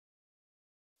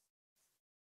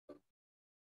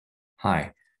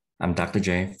Hi, I'm Dr.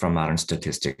 J from Modern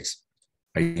Statistics.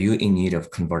 Are you in need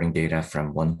of converting data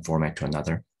from one format to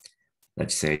another?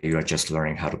 Let's say you are just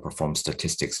learning how to perform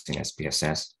statistics in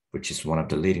SPSS, which is one of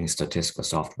the leading statistical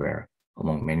software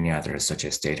among many others such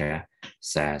as data,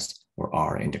 SAS, or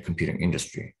R in the computing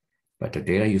industry. But the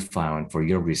data you found for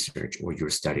your research or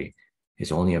your study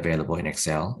is only available in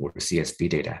Excel or CSV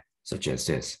data, such as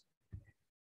this.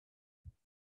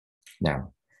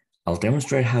 Now, I'll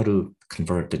demonstrate how to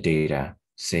convert the data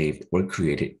saved or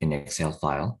created in Excel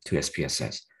file to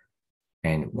SPSS.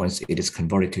 And once it is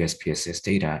converted to SPSS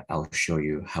data, I'll show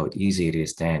you how easy it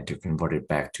is then to convert it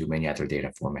back to many other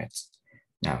data formats.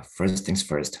 Now, first things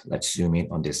first, let's zoom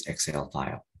in on this Excel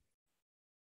file.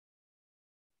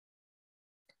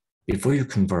 Before you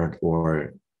convert,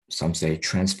 or some say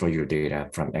transfer your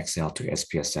data from Excel to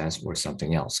SPSS or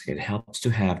something else, it helps to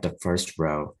have the first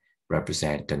row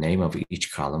represent the name of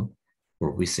each column,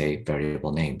 or we say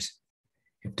variable names.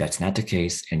 If that's not the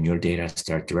case and your data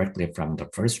start directly from the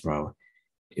first row,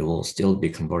 it will still be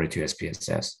converted to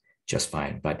SPSS just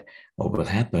fine. But what will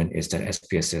happen is that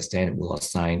SPSS then will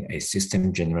assign a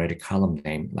system-generated column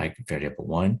name like variable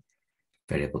 1,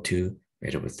 variable 2,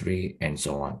 variable 3, and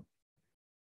so on.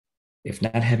 If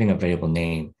not having a variable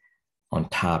name on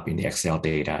top in the Excel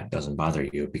data doesn't bother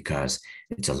you because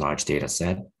it's a large data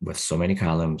set with so many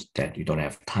columns that you don't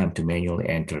have time to manually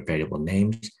enter variable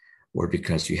names, or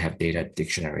because you have data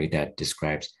dictionary that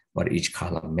describes what each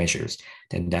column measures,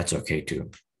 then that's okay too.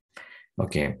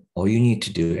 Okay, all you need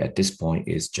to do at this point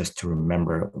is just to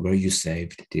remember where you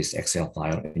saved this Excel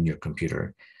file in your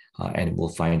computer, and we'll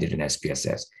find it in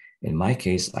SPSS. In my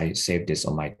case, I saved this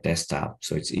on my desktop,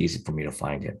 so it's easy for me to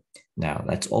find it. Now,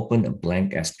 let's open a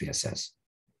blank SPSS.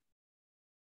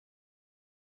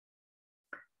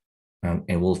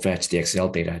 And we'll fetch the Excel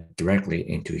data directly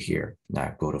into here.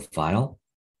 Now, go to File,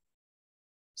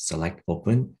 select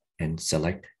Open, and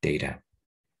select Data.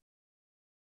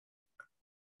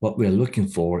 What we're looking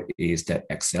for is that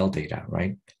Excel data,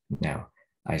 right? Now,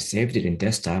 I saved it in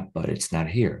desktop, but it's not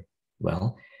here.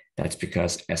 Well, that's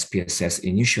because SPSS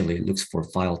initially looks for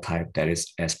file type that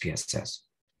is SPSS.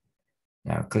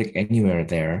 Now, click anywhere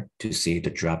there to see the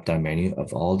drop-down menu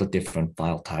of all the different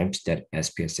file types that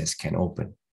SPSS can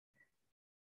open.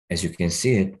 As you can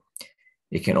see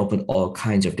it can open all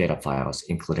kinds of data files,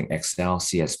 including Excel,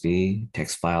 CSV,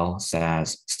 text file,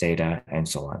 SAS, Stata, and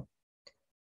so on.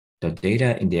 The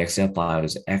data in the Excel file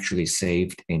is actually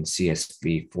saved in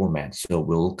CSV format, so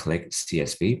we'll click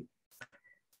CSV.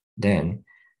 Then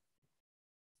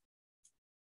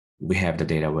we have the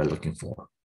data we're looking for.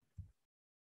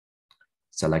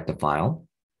 Select the file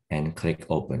and click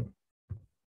Open.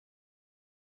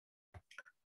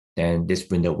 Then this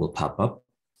window will pop up.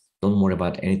 Don't worry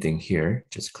about anything here,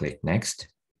 just click Next.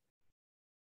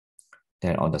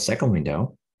 Then on the second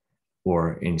window,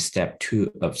 or in step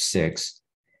 2 of 6,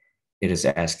 it is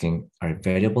asking, are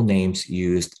variable names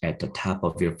used at the top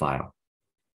of your file?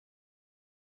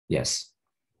 Yes.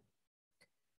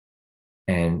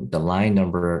 And the line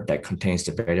number that contains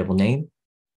the variable name?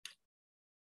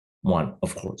 1,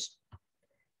 of course.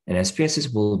 And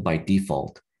SPSS will, by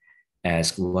default,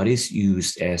 ask what is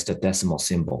used as the decimal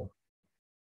symbol.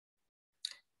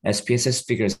 SPSS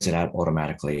figures it out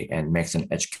automatically and makes an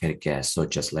educated guess, so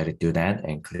just let it do that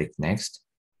and click Next.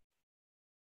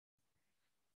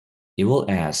 It will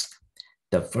ask,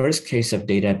 the first case of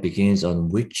data begins on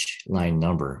which line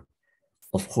number?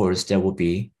 Of course, there will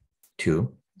be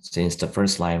 2, since the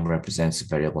first line represents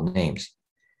variable names.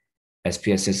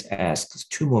 SPSS asks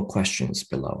 2 more questions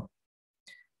below.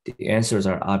 The answers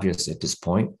are obvious at this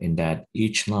point in that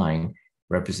each line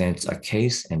represents a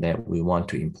case and that we want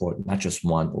to import not just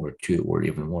 1 or 2 or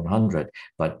even 100,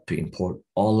 but to import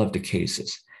all of the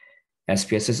cases.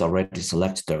 SPSS already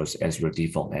selects those as your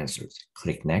default answers.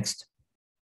 Click Next.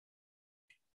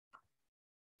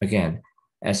 Again,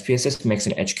 SPSS makes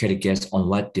an educated guess on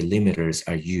what delimiters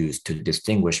are used to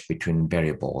distinguish between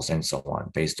variables and so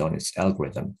on based on its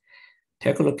algorithm.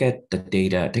 Take a look at the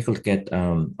data, take a look at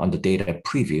on the data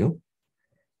preview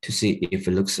to see if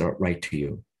it looks right to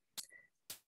you.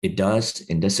 It does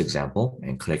in this example,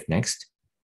 and click Next.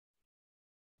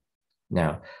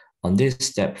 Now, on this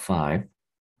step 5,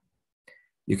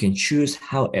 you can choose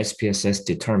how SPSS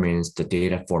determines the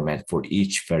data format for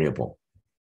each variable.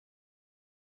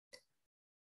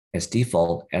 As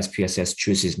default, SPSS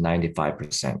chooses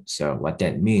 95%. So what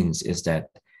that means is that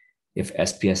if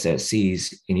SPSS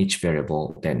sees in each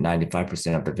variable that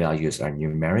 95% of the values are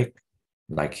numeric,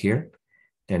 like here,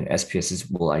 then SPSS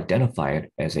will identify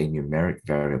it as a numeric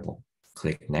variable.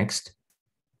 Click Next.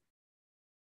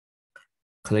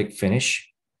 Click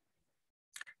Finish.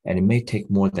 And it may take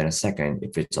more than a second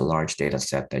if it's a large data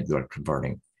set that you are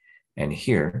converting. And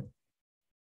here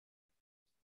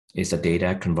is the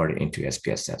data converted into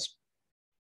SPSS.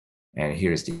 And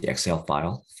here is the Excel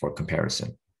file for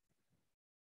comparison.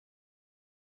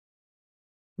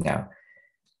 Now,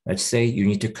 let's say you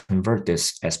need to convert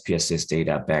this SPSS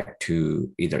data back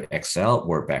to either Excel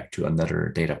or back to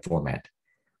another data format.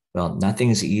 Well,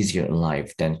 nothing is easier in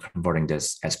life than converting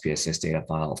this SPSS data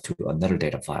file to another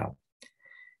data file.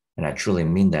 And I truly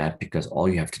mean that because all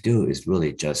you have to do is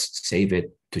really just save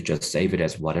it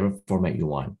as whatever format you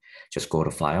want. Just go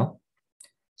to File,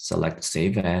 select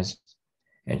Save As,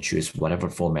 and choose whatever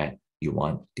format you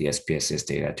want the SPSS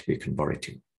data to be converted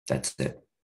to. That's it.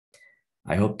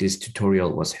 I hope this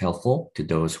tutorial was helpful to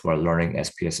those who are learning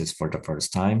SPSS for the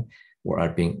first time or are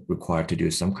being required to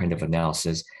do some kind of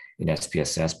analysis in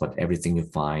SPSS, but everything you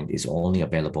find is only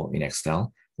available in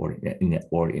Excel or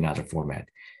in other format.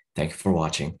 Thank you for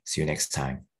watching. See you next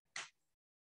time.